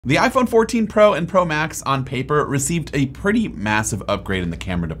The iPhone 14 Pro and Pro Max on paper received a pretty massive upgrade in the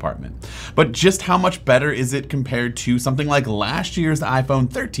camera department. But just how much better is it compared to something like last year's iPhone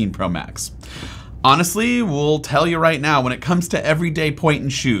 13 Pro Max? Honestly, we'll tell you right now, when it comes to everyday point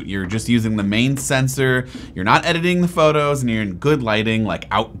and shoot, you're just using the main sensor, you're not editing the photos, and you're in good lighting like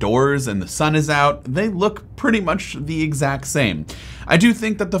outdoors and the sun is out, they look pretty much the exact same. I do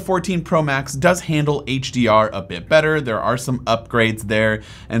think that the 14 Pro Max does handle HDR a bit better. There are some upgrades there.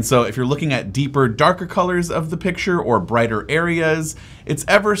 And so if you're looking at deeper, darker colors of the picture or brighter areas, it's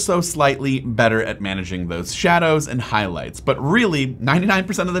ever so slightly better at managing those shadows and highlights. But really,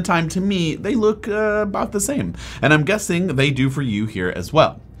 99% of the time to me, they look about the same. And I'm guessing they do for you here as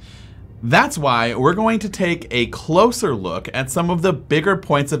well. That's why we're going to take a closer look at some of the bigger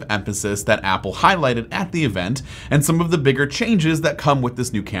points of emphasis that Apple highlighted at the event and some of the bigger changes that come with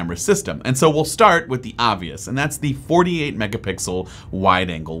this new camera system. And so we'll start with the obvious, and that's the 48 megapixel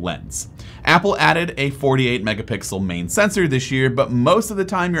wide-angle lens. Apple added a 48 megapixel main sensor this year, but most of the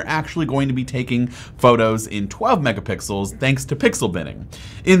time you're actually going to be taking photos in 12 megapixels thanks to pixel binning.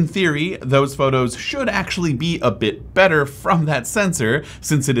 In theory, those photos should actually be a bit better from that sensor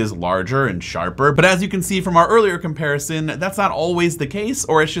since it is larger and sharper, but as you can see from our earlier comparison, that's not always the case,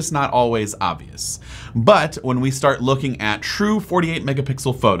 or it's just not always obvious. But when we start looking at true 48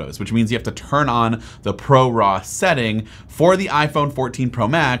 megapixel photos, which means you have to turn on the Pro RAW setting for the iPhone 14 Pro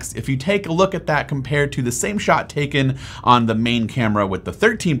Max, if you take a look at that compared to the same shot taken on the main camera with the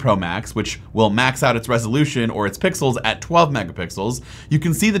 13 Pro Max, which will max out its resolution or its pixels at 12 megapixels, you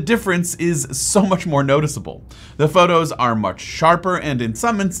can see the difference is so much more noticeable. The photos are much sharper and in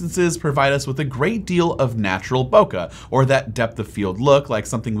some instances provide us with a great deal of natural bokeh, or that depth of field look like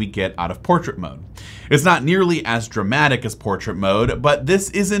something we get out of portrait mode. It's not nearly as dramatic as portrait mode, but this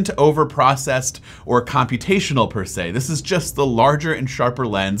isn't over-processed or computational per se. This is just the larger and sharper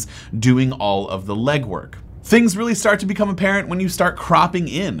lens doing all of the legwork. Things really start to become apparent when you start cropping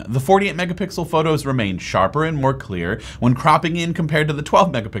in. The 48 megapixel photos remain sharper and more clear when cropping in compared to the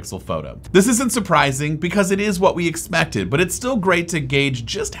 12 megapixel photo. This isn't surprising because it is what we expected, but it's still great to gauge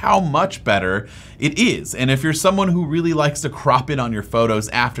just how much better it is. And if you're someone who really likes to crop in on your photos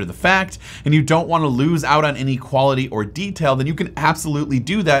after the fact and you don't want to lose out on any quality or detail, then you can absolutely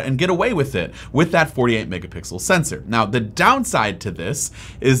do that and get away with it with that 48 megapixel sensor. Now, the downside to this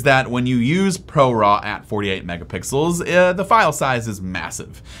is that when you use Pro RAW at 48 megapixels, the file size is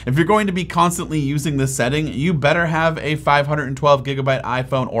massive. If you're going to be constantly using this setting, you better have a 512 gigabyte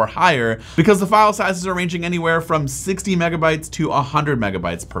iPhone or higher, because the file sizes are ranging anywhere from 60 megabytes to 100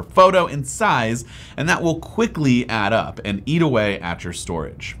 megabytes per photo in size, and that will quickly add up and eat away at your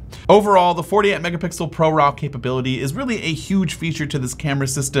storage. Overall, the 48 megapixel Pro RAW capability is really a huge feature to this camera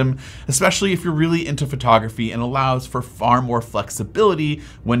system, especially if you're really into photography, and allows for far more flexibility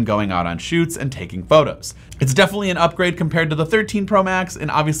when going out on shoots and taking photos. It's definitely an upgrade compared to the 13 Pro Max, and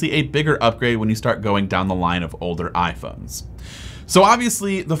obviously a bigger upgrade when you start going down the line of older iPhones. So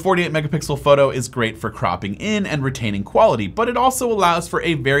obviously the 48 megapixel photo is great for cropping in and retaining quality, but it also allows for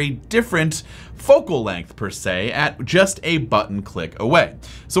a very different focal length per se at just a button click away.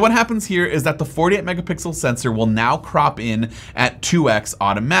 So what happens here is that the 48 megapixel sensor will now crop in at 2x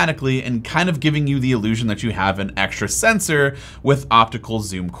automatically, and kind of giving you the illusion that you have an extra sensor with optical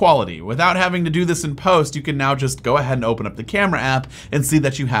zoom quality. Without having to do this in post, you can now just go ahead and open up the camera app and see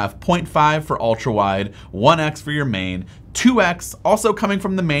that you have 0.5 for ultra wide, 1x for your main, 2x also coming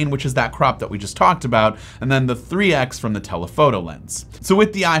from the main, which is that crop that we just talked about, and then the 3x from the telephoto lens. So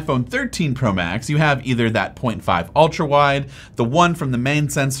with the iPhone 13 Pro Max, you have either that 0.5 ultra wide, the 1 from the main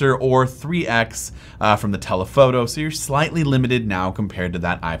sensor, or 3x from the telephoto, so you're slightly limited now compared to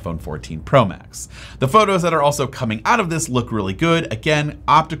that iPhone 14 Pro Max. The photos that are also coming out of this look really good. Again,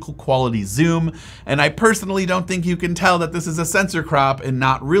 optical quality zoom, and I personally don't think you can tell that this is a sensor crop and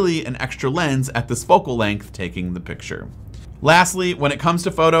not really an extra lens at this focal length taking the picture. Lastly, when it comes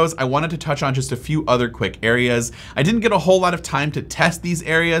to photos, I wanted to touch on just a few other quick areas. I didn't get a whole lot of time to test these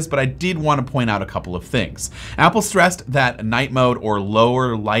areas, but I did want to point out a couple of things. Apple stressed that night mode or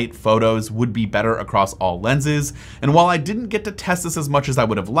lower light photos would be better across all lenses. And while I didn't get to test this as much as I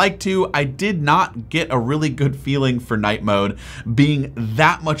would have liked to, I did not get a really good feeling for night mode being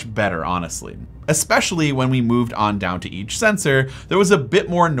that much better, honestly. Especially when we moved on down to each sensor, there was a bit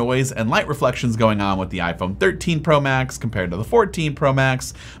more noise and light reflections going on with the iPhone 13 Pro Max compared to the 14 Pro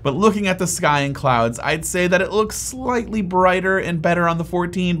Max, but looking at the sky and clouds, I'd say that it looks slightly brighter and better on the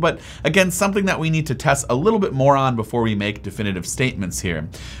 14, but again, something that we need to test a little bit more on before we make definitive statements here.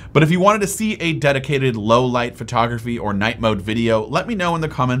 But if you wanted to see a dedicated low light photography or night mode video, let me know in the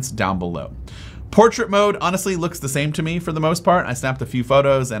comments down below. Portrait mode honestly looks the same to me for the most part. I snapped a few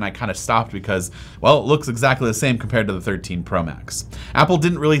photos and I kind of stopped because, well, it looks exactly the same compared to the 13 Pro Max. Apple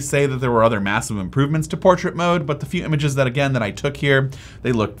didn't really say that there were other massive improvements to portrait mode, but the few images that I took here,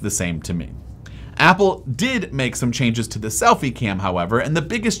 they looked the same to me. Apple did make some changes to the selfie cam, however, and the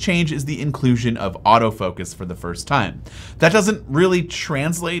biggest change is the inclusion of autofocus for the first time. That doesn't really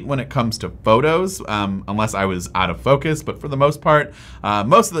translate when it comes to photos, unless I was out of focus, but for the most part,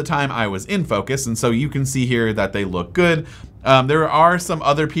 most of the time I was in focus, and so you can see here that they look good. There are some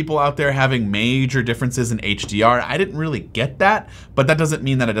other people out there having major differences in HDR. I didn't really get that, but that doesn't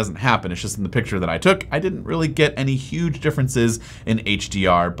mean that it doesn't happen. It's just in the picture that I took, I didn't really get any huge differences in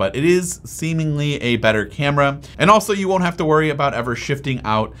HDR, but it is seemingly a better camera. And also you won't have to worry about ever shifting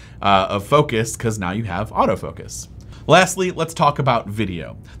out of focus because now you have autofocus. Lastly, let's talk about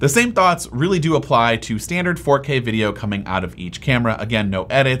video. The same thoughts really do apply to standard 4K video coming out of each camera. Again, no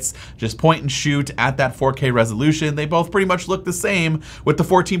edits, just point and shoot at that 4K resolution. They both pretty much look the same, with the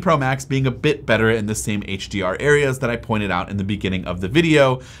 14 Pro Max being a bit better in the same HDR areas that I pointed out in the beginning of the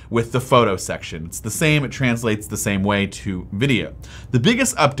video with the photo section. It's the same, it translates the same way to video. The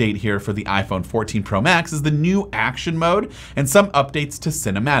biggest update here for the iPhone 14 Pro Max is the new action mode and some updates to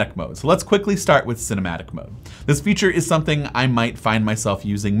cinematic mode. So let's quickly start with cinematic mode. This feature is something I might find myself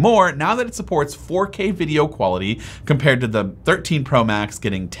using more now that it supports 4K video quality compared to the 13 Pro Max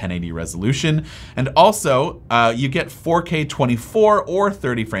getting 1080 resolution. And also you get 4K 24 or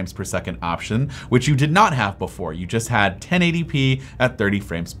 30 frames per second option, which you did not have before. You just had 1080p at 30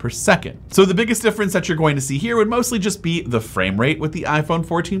 frames per second. So the biggest difference that you're going to see here would mostly just be the frame rate, with the iPhone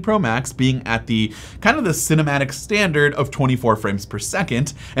 14 Pro Max being at the kind of the cinematic standard of 24 frames per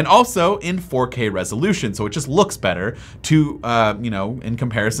second, and also in 4K resolution. So it just looks better to, in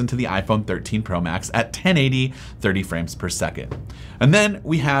comparison to the iPhone 13 Pro Max at 1080, 30 frames per second. And then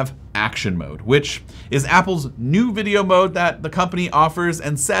we have action mode, which is Apple's new video mode that the company offers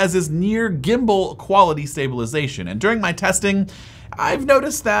and says is near gimbal quality stabilization. And during my testing, I've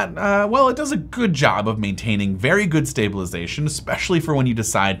noticed that, well, it does a good job of maintaining very good stabilization, especially for when you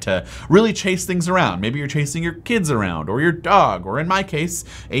decide to really chase things around. Maybe you're chasing your kids around, or your dog, or in my case,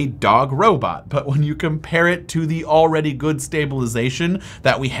 a dog robot. But when you compare it to the already good stabilization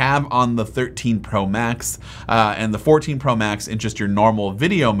that we have on the 13 Pro Max and the 14 Pro Max in just your normal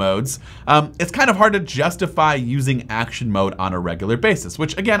video modes, it's kind of hard to justify using action mode on a regular basis,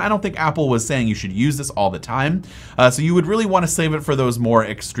 which again, I don't think Apple was saying you should use this all the time. So you would really want to save it for those more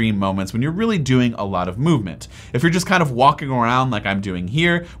extreme moments when you're really doing a lot of movement. If you're just kind of walking around like I'm doing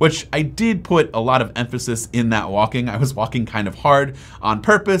here, which I did put a lot of emphasis in that walking. I was walking kind of hard on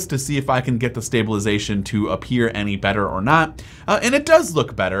purpose to see if I can get the stabilization to appear any better or not. And it does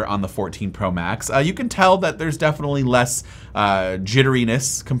look better on the 14 Pro Max. You can tell that there's definitely less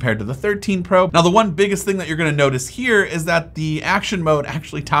jitteriness compared to the 13 Pro. Now, the one biggest thing that you're gonna notice here is that the action mode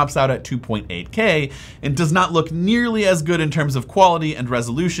actually tops out at 2.8K and does not look nearly as good in terms of quality and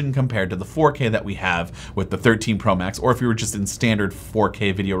resolution compared to the 4K that we have with the 13 Pro Max, or if you were just in standard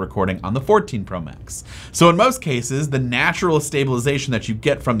 4K video recording on the 14 Pro Max. So in most cases, the natural stabilization that you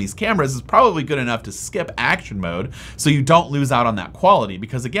get from these cameras is probably good enough to skip action mode so you don't lose out on that quality,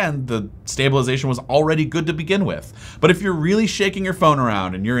 because again, the stabilization was already good to begin with. But if you're really shaking your phone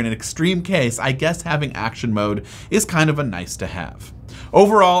around and you're in an extreme case, I guess having action mode is kind of a nice to have.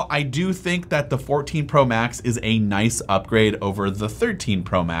 Overall, I do think that the 14 Pro Max is a nice upgrade over the 13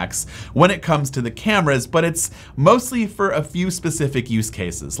 Pro Max when it comes to the cameras, but it's mostly for a few specific use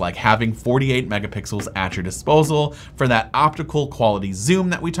cases, like having 48 megapixels at your disposal for that optical quality zoom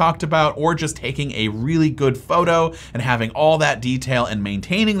that we talked about, or just taking a really good photo and having all that detail and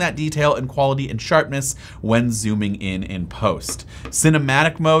maintaining that detail and quality and sharpness when zooming in post.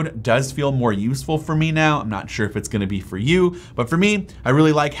 Cinematic mode does feel more useful for me now. I'm not sure if it's going to be for you, but for me, I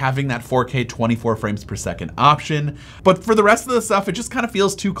really like having that 4K 24 frames per second option. But for the rest of the stuff, it just kind of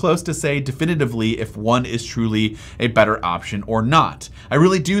feels too close to say definitively if one is truly a better option or not. I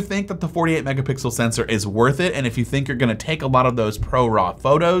really do think that the 48 megapixel sensor is worth it. And if you think you're going to take a lot of those pro raw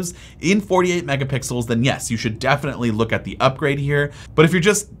photos in 48 megapixels, then yes, you should definitely look at the upgrade here. But if you're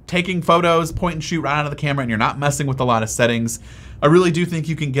just taking photos, point and shoot right out of the camera, and you're not messing with a lot of settings, I really do think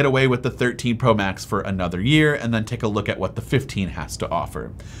you can get away with the 13 Pro Max for another year and then take a look at what the 15 has to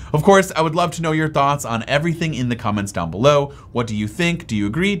offer. Of course, I would love to know your thoughts on everything in the comments down below. What do you think? Do you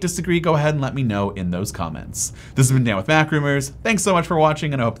agree, disagree? Go ahead and let me know in those comments. This has been Dan with Mac Rumors. Thanks so much for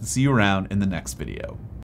watching, and I hope to see you around in the next video.